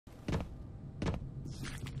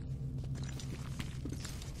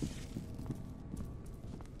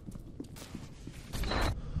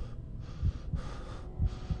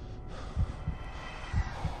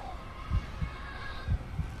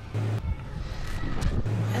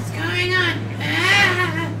What's going on?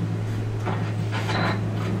 Ah!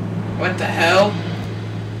 What the hell?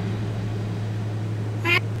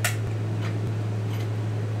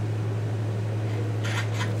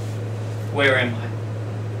 Where am I?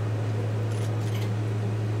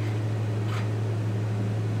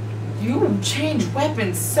 You change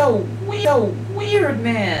weapons so weird,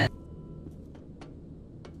 man.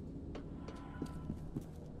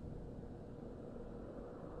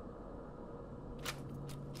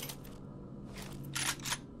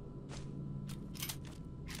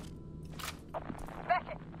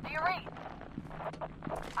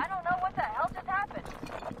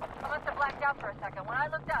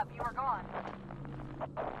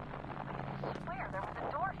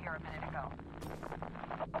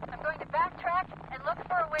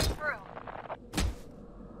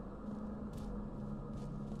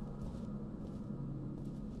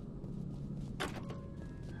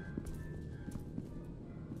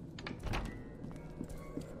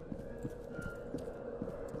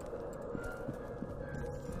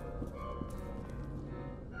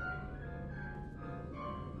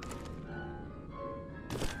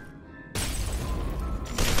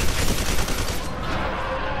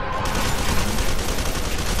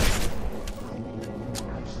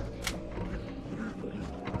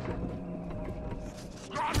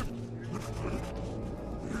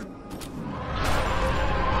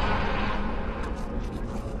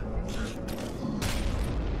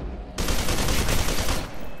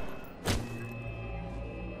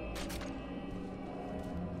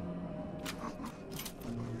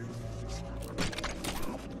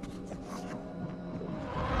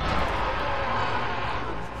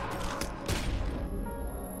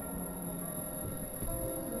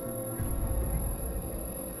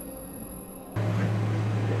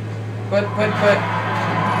 But.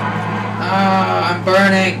 Ah, I'm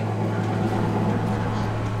burning.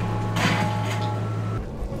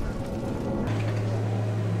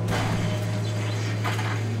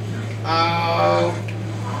 Oh.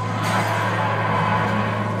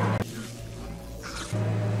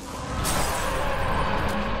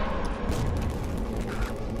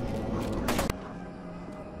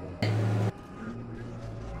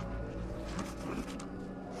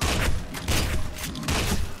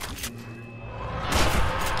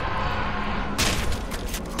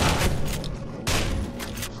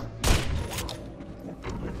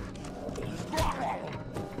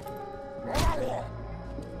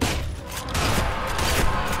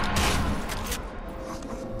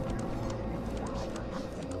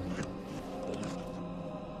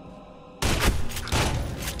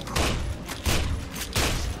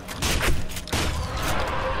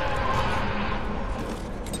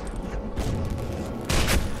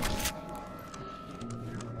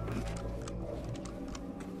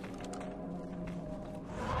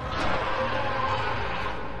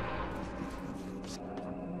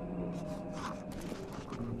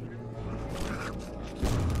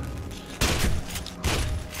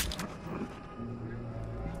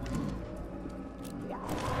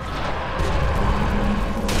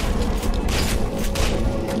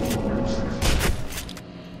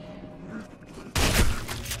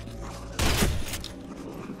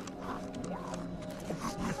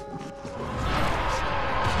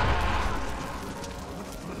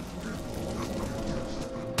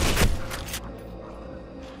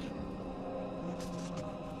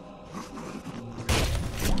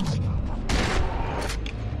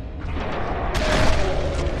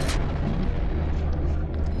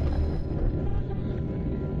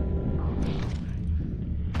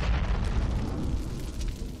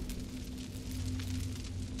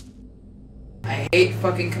 I hate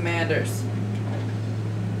fucking commanders.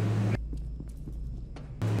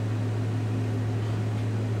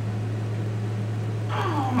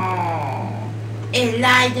 Oh, it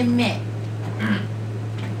lied to me.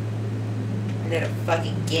 Little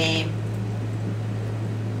fucking game.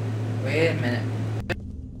 Wait a minute.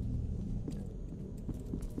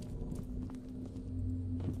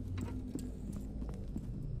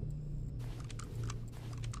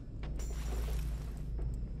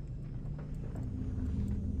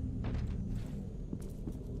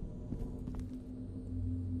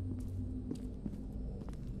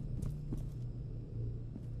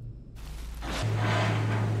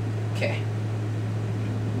 Okay.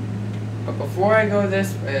 But before I go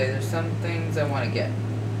this way, there's some things I want to get.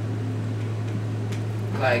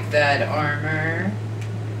 Like that armor.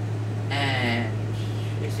 And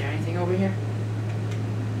is there anything over here?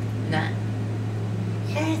 None.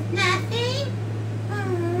 There's nothing?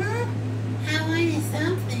 I wanted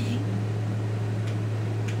something.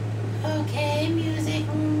 Okay, music.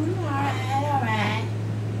 Alright.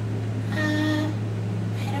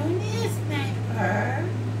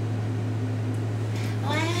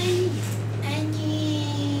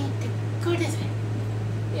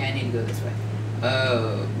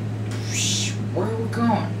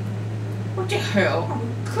 the hell? Oh,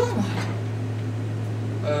 come on.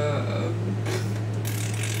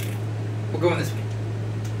 We're going this way.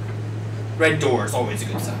 Red door is always a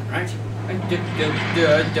good sign, right?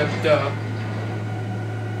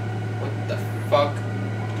 What the fuck?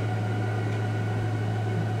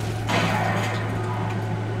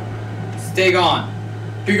 Stay gone.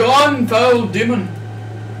 Be gone, foul demon.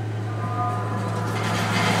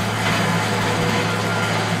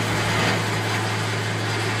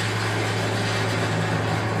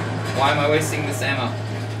 Why am I wasting this ammo?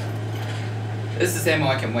 This is ammo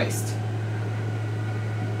I can waste.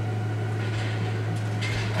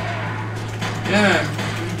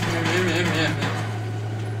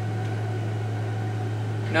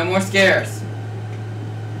 No more scares.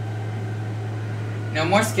 No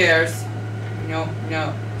more scares. No,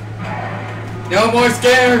 no. No more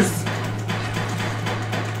scares!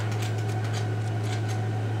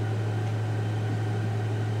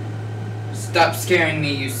 Stop scaring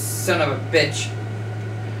me, you son of a bitch.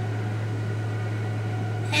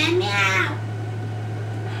 Meow.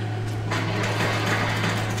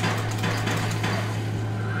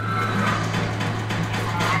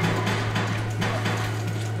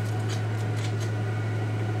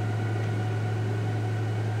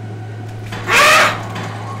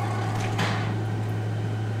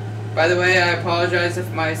 By the way, I apologize if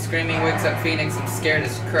my screaming wakes up Phoenix. I'm scared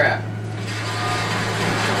as crap.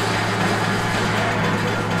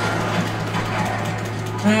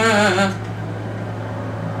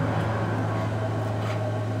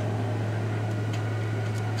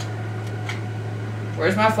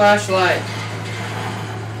 Where's my flashlight?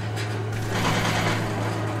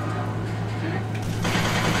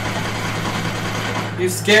 You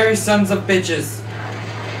scary sons of bitches.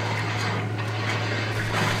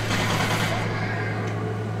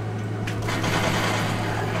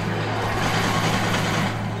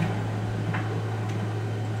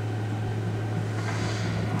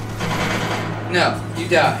 No, you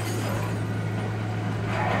die.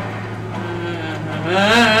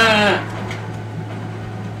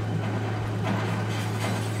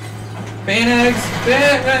 Phoenix!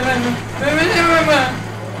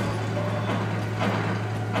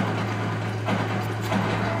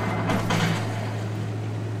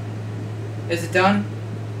 Is it done?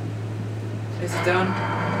 Is it done?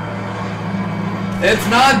 It's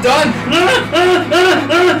not done!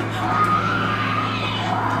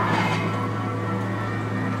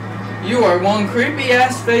 You are one creepy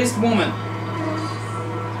ass faced woman.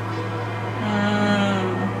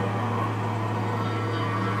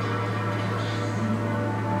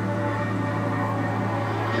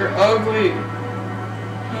 You're ugly.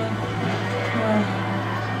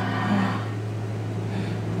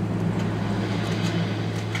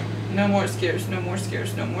 No more scares, no more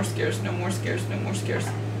scares, no more scares, no more scares, no more scares.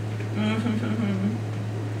 No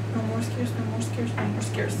more scares, no more scares, no more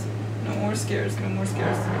scares. No more scares, no more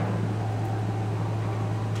scares.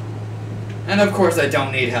 And of course I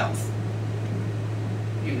don't need health.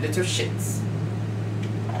 You little shits.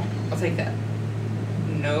 I'll take that.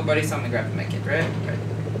 Nobody saw me grab the medkit, right? Right.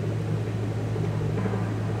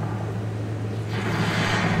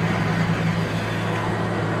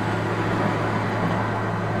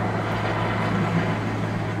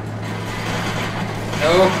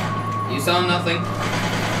 No, you saw nothing.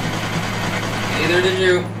 Neither did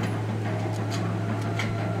you.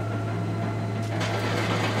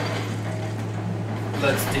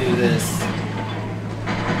 Let's do this.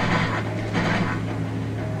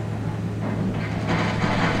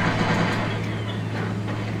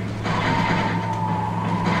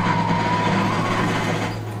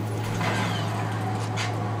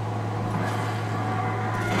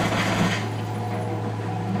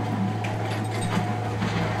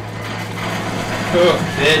 Oh,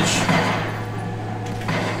 bitch.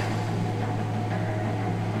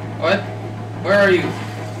 What? Where are you?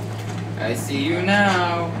 I see you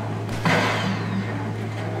now.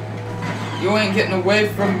 You ain't getting away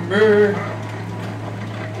from me.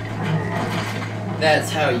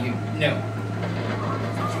 That's how you know.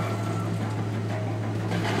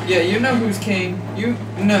 Yeah, you know who's king. You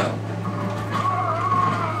know.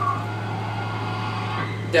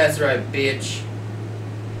 That's right, bitch.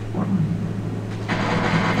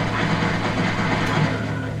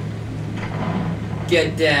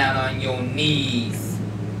 Get down on your knees.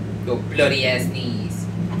 Your bloody ass knees.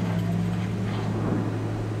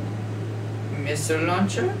 Missile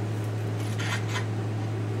launcher?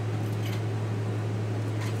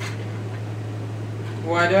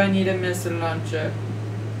 Why do I need a missile launcher?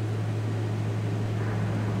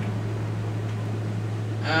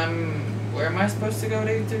 Where am I supposed to go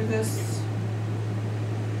to do this?